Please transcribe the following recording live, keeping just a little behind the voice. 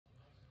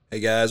Hey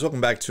guys,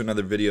 welcome back to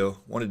another video.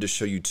 Wanted to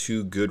show you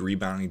two good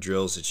rebounding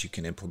drills that you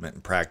can implement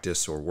in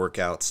practice or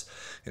workouts.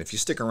 And if you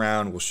stick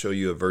around, we'll show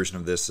you a version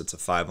of this. It's a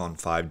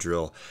 5-on-5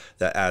 drill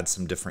that adds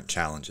some different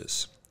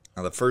challenges.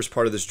 Now the first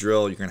part of this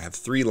drill, you're going to have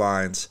 3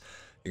 lines.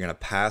 You're going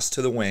to pass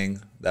to the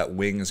wing. That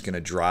wing is going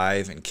to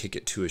drive and kick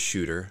it to a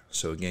shooter.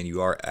 So again,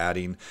 you are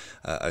adding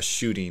a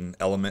shooting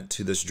element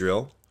to this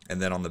drill.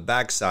 And then on the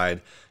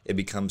backside, it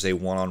becomes a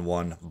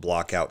one-on-one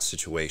block-out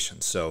situation.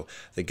 So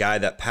the guy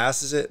that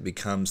passes it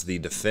becomes the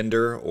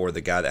defender or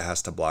the guy that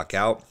has to block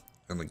out.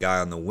 And the guy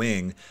on the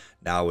wing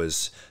now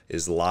is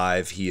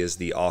live. He is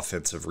the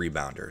offensive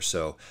rebounder.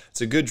 So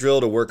it's a good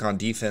drill to work on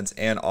defense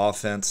and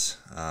offense.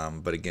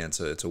 But again,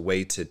 so it's a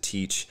way to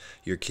teach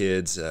your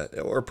kids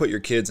or put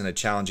your kids in a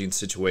challenging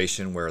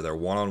situation where they're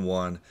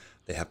one-on-one.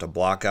 They have to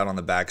block out on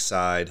the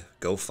backside,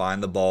 go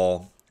find the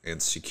ball,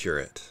 and secure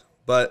it.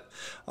 But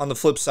on the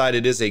flip side,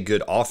 it is a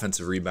good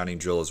offensive rebounding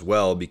drill as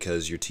well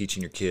because you're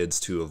teaching your kids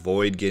to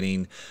avoid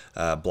getting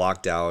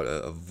blocked out,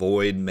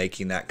 avoid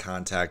making that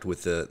contact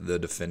with the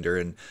defender.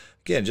 And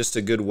again, just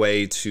a good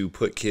way to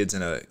put kids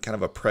in a kind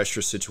of a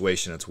pressure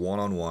situation. It's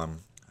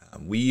one-on-one.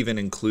 We even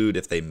include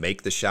if they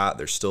make the shot,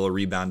 there's still a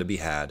rebound to be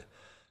had.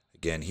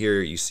 Again,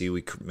 here you see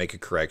we make a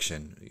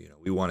correction.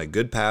 We want a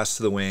good pass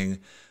to the wing.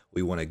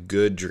 We want a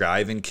good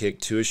drive and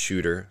kick to a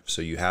shooter.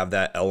 So you have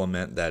that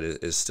element that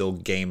is still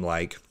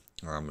game-like.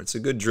 It's a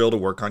good drill to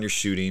work on your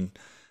shooting.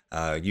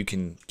 You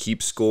can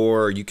keep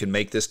score. You can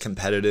make this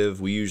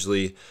competitive. We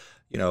usually,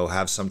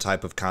 have some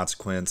type of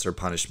consequence or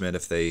punishment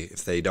if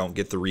they don't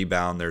get the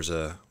rebound. There's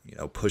a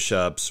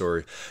push-ups,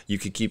 or you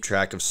could keep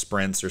track of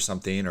sprints or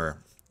something. Or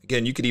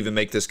again, you could even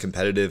make this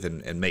competitive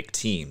and make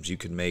teams. You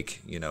could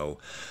make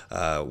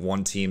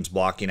one team's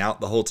blocking out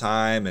the whole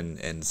time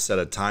and set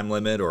a time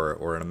limit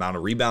or an amount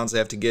of rebounds they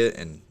have to get,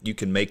 and you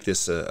can make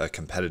this a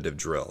competitive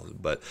drill.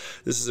 But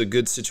this is a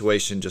good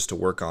situation just to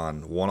work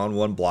on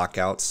one-on-one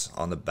blockouts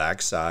on the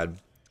backside,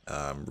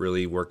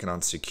 really working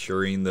on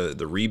securing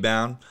the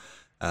rebound,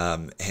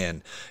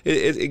 and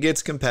it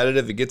gets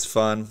competitive, it gets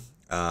fun.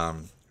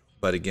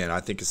 But again, I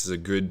think this is a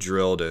good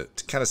drill to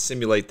kind of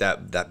simulate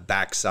that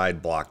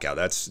backside block out.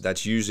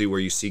 That's usually where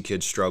you see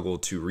kids struggle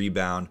to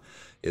rebound,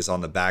 is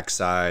on the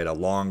backside, a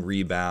long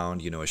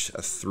rebound,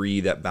 a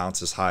 3 that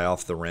bounces high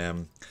off the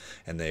rim,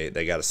 and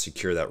they got to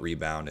secure that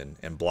rebound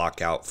and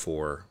block out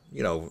for,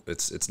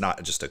 it's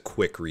not just a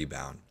quick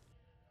rebound.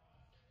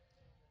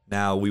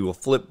 Now we will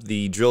flip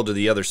the drill to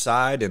the other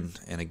side, and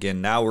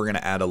again, now we're going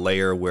to add a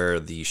layer where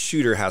the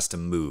shooter has to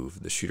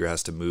move. The shooter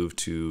has to move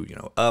to,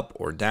 up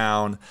or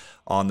down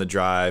on the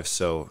drive.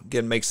 So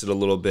again, makes it a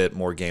little bit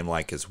more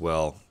game-like as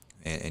well,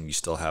 and you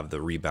still have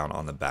the rebound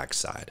on the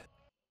backside.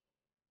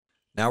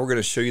 Now we're going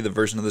to show you the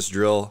version of this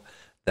drill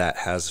that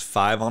has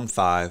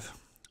 5-on-5.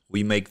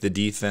 We make the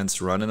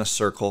defense run in a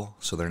circle,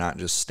 so they're not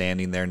just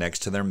standing there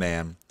next to their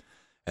man.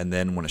 And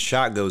then when a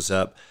shot goes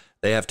up,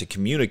 they have to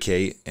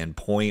communicate and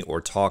point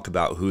or talk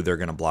about who they're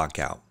going to block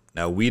out.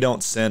 Now, we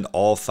don't send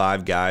all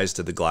 5 guys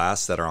to the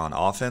glass that are on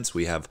offense.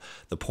 We have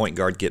the point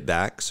guard get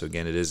back. So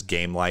again, it is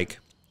game-like.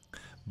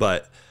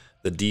 But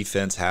the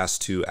defense has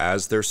to,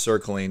 as they're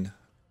circling,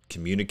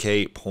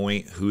 communicate,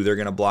 point who they're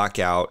going to block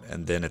out,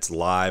 and then it's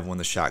live when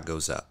the shot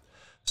goes up.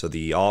 So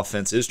the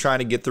offense is trying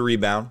to get the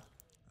rebound.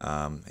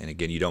 And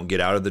again, you don't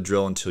get out of the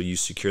drill until you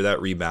secure that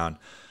rebound.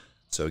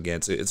 So again,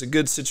 it's a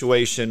good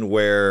situation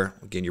where,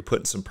 again, you're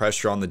putting some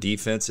pressure on the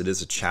defense. It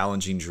is a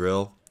challenging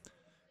drill.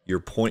 Your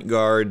point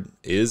guard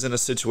is in a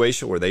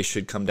situation where they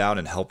should come down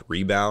and help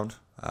rebound,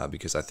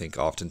 because I think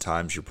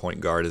oftentimes your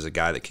point guard is a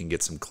guy that can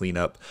get some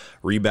cleanup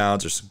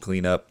rebounds or some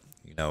cleanup,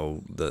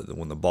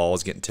 when the ball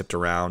is getting tipped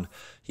around,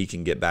 he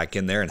can get back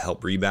in there and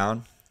help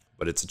rebound.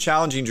 But it's a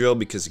challenging drill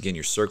because, again,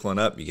 you're circling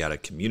up. You got to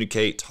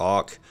communicate,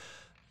 talk.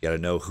 You got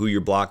to know who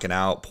you're blocking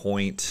out,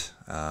 point.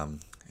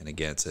 And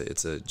again,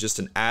 it's just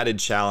an added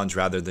challenge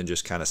rather than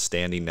just kind of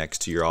standing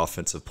next to your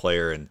offensive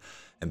player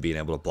and being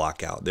able to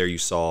block out. There you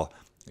saw,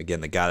 again,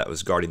 the guy that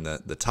was guarding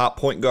the top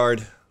point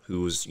guard,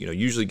 who was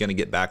usually going to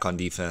get back on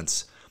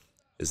defense,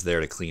 is there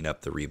to clean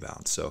up the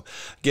rebound. So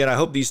again, I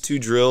hope these two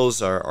drills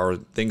are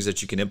things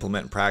that you can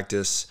implement in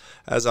practice.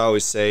 As I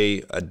always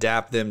say,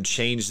 adapt them,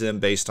 change them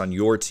based on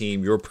your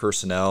team, your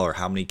personnel, or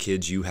how many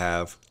kids you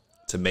have,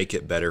 to make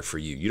it better for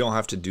you. You don't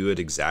have to do it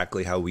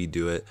exactly how we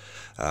do it.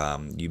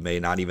 You may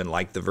not even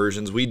like the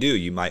versions we do.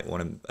 You might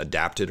want to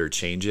adapt it or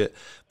change it.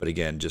 But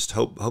again, just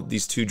hope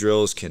these two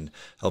drills can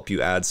help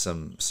you add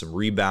some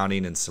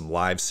rebounding and some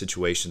live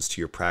situations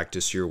to your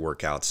practice, your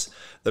workouts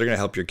that are going to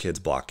help your kids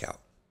block out.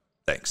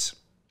 Thanks.